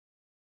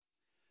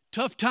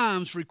Tough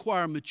times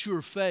require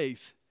mature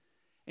faith,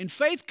 and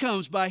faith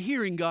comes by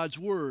hearing God's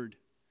word.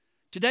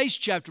 Today's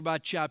chapter by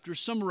chapter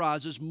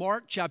summarizes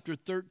Mark chapter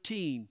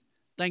 13.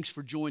 Thanks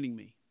for joining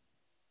me.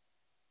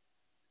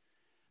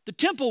 The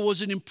temple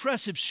was an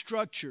impressive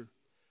structure.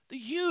 The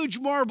huge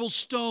marble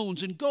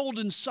stones and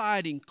golden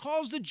siding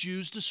caused the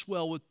Jews to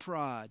swell with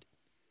pride.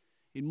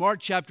 In Mark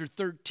chapter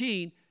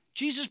 13,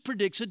 Jesus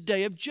predicts a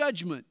day of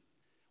judgment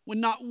when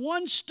not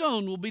one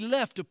stone will be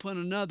left upon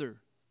another.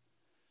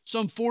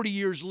 Some 40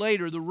 years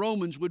later, the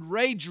Romans would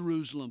raid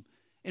Jerusalem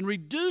and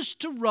reduce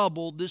to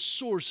rubble this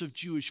source of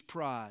Jewish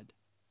pride.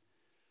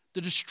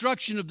 The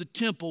destruction of the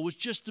temple was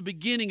just the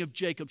beginning of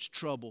Jacob's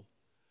trouble.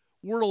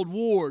 World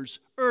wars,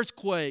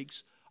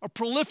 earthquakes, a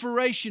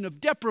proliferation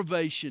of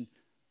deprivation,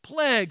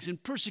 plagues,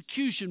 and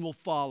persecution will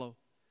follow,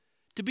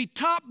 to be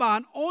topped by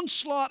an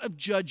onslaught of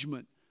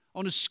judgment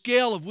on a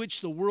scale of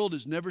which the world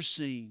has never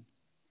seen.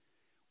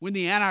 When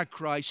the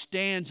Antichrist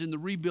stands in the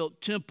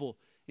rebuilt temple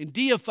and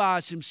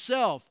deifies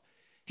himself,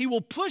 he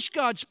will push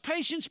God's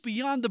patience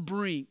beyond the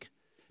brink.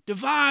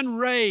 Divine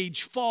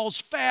rage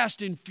falls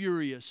fast and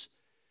furious.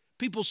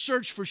 People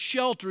search for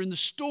shelter in the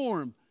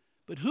storm,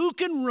 but who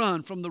can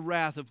run from the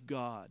wrath of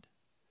God?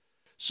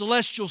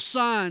 Celestial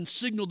signs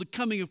signal the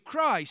coming of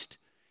Christ.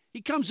 He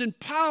comes in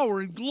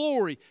power and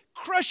glory,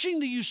 crushing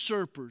the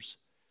usurpers.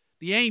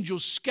 The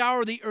angels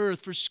scour the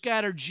earth for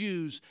scattered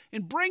Jews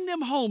and bring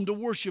them home to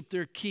worship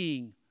their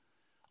King.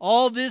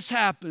 All this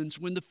happens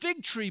when the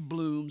fig tree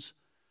blooms,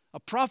 a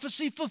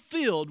prophecy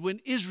fulfilled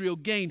when Israel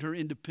gained her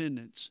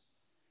independence.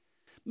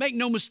 Make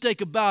no mistake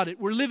about it,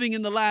 we're living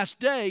in the last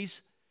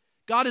days.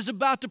 God is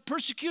about to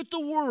persecute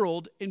the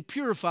world and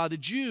purify the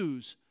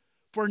Jews.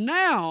 For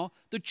now,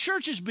 the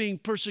church is being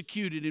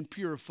persecuted and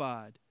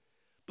purified.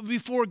 But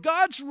before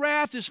God's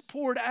wrath is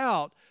poured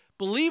out,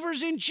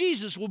 believers in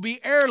Jesus will be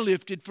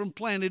airlifted from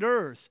planet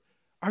Earth.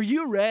 Are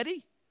you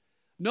ready?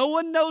 No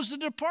one knows the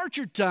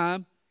departure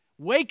time.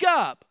 Wake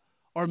up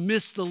or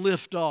miss the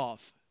lift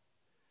off.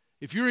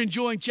 If you're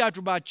enjoying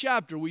chapter by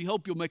chapter, we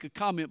hope you'll make a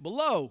comment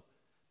below.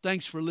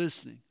 Thanks for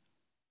listening.